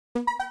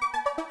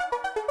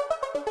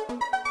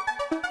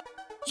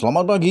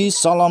Selamat pagi,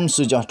 salam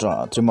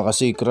sejahtera. Terima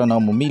kasih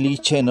kerana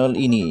memilih channel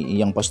ini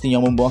yang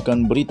pastinya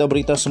membawakan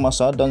berita-berita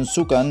semasa dan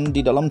sukan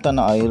di dalam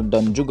tanah air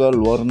dan juga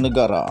luar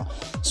negara.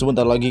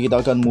 Sebentar lagi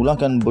kita akan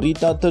mulakan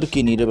berita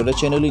terkini daripada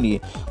channel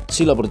ini.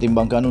 Sila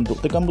pertimbangkan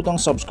untuk tekan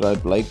butang subscribe,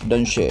 like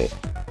dan share.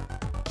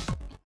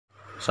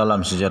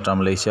 Salam sejahtera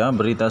Malaysia.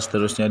 Berita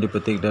seterusnya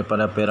dipetik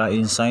daripada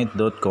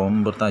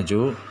perainsight.com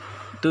bertajuk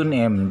Tun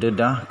M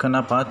dedah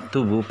kenapa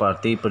tubuh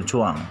Parti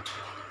Perjuang.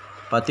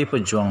 Parti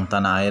Pejuang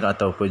Tanah Air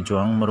atau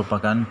Pejuang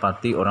merupakan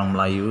parti orang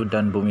Melayu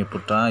dan Bumi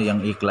Putra yang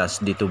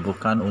ikhlas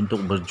ditubuhkan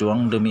untuk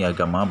berjuang demi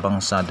agama,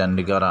 bangsa dan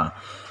negara.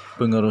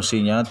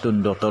 Pengerusinya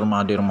Tun Dr.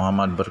 Mahathir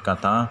Mohamad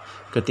berkata,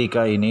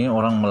 ketika ini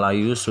orang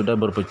Melayu sudah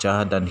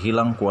berpecah dan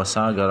hilang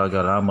kuasa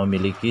gara-gara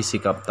memiliki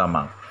sikap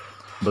tamak.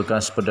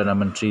 Bekas Perdana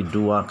Menteri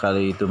dua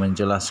kali itu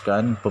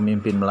menjelaskan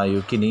pemimpin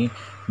Melayu kini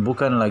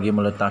bukan lagi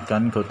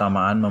meletakkan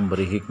keutamaan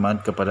memberi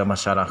hikmat kepada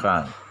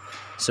masyarakat.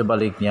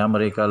 Sebaliknya,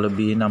 mereka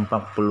lebih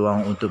nampak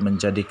peluang untuk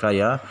menjadi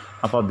kaya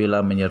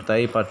apabila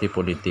menyertai parti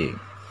politik.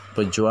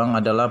 Pejuang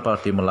adalah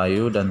parti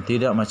Melayu dan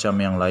tidak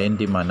macam yang lain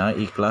di mana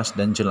ikhlas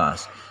dan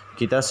jelas.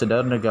 Kita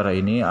sedar negara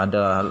ini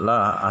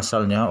adalah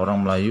asalnya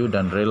orang Melayu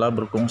dan rela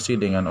berkongsi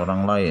dengan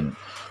orang lain.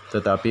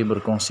 Tetapi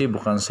berkongsi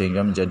bukan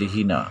sehingga menjadi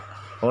hina.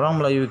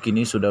 Orang Melayu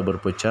kini sudah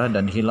berpecah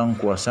dan hilang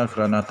kuasa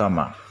kerana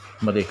tamak.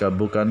 Mereka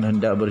bukan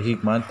hendak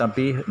berhikmat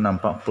tapi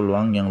nampak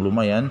peluang yang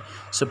lumayan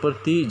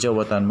seperti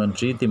jawatan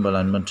menteri,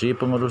 timbalan menteri,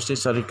 pengerusi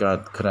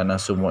syarikat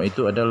kerana semua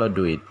itu adalah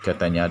duit,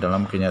 katanya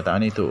dalam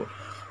kenyataan itu.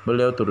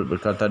 Beliau turut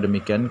berkata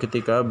demikian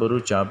ketika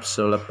berucap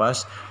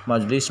selepas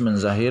majlis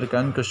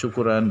menzahirkan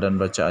kesyukuran dan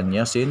bacaan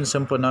Yasin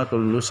sempena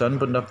kelulusan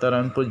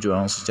pendaftaran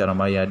pejuang secara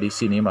maya di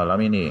sini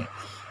malam ini.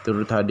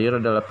 Turut hadir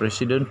adalah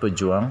Presiden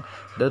Pejuang,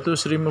 Datuk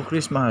Seri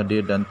Muklis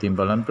Mahathir dan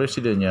timbalan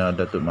presidennya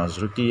Datuk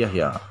Mazruki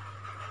Yahya.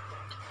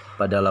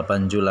 Pada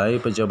 8 Julai,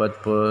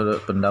 pejabat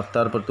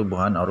pendaftar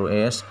pertubuhan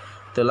RUS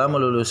telah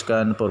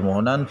meluluskan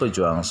permohonan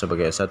pejuang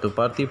sebagai satu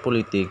parti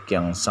politik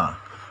yang sah.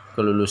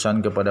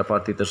 Kelulusan kepada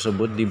parti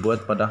tersebut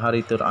dibuat pada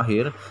hari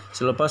terakhir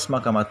selepas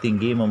Mahkamah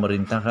Tinggi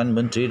memerintahkan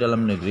Menteri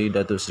Dalam Negeri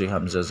Datuk Seri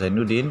Hamzah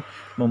Zainuddin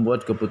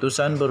membuat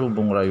keputusan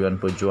berhubung rayuan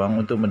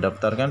pejuang untuk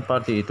mendaftarkan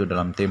parti itu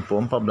dalam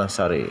tempoh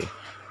 14 hari.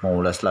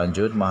 Mengulas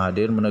lanjut,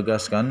 Mahathir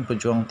menegaskan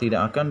pejuang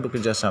tidak akan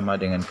bekerjasama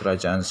dengan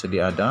kerajaan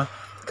sedia ada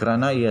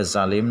kerana ia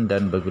zalim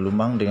dan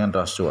bergelumang dengan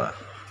rasuah.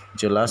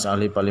 Jelas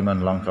ahli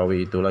Parlimen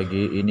Langkawi itu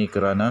lagi, ini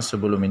kerana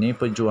sebelum ini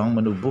pejuang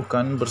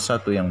menubuhkan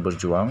Bersatu yang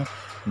Berjuang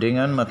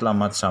dengan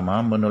matlamat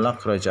sama menolak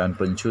kerajaan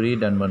pencuri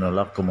dan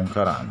menolak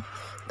kemungkaran.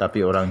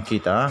 Tapi orang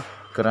kita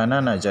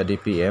kerana nak jadi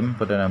PM,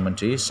 Perdana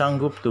Menteri,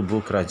 sanggup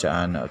tubuh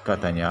kerajaan,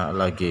 katanya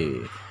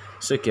lagi.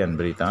 Sekian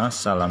berita,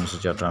 salam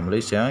sejahtera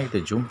Malaysia, kita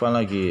jumpa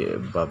lagi,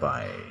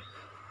 bye-bye.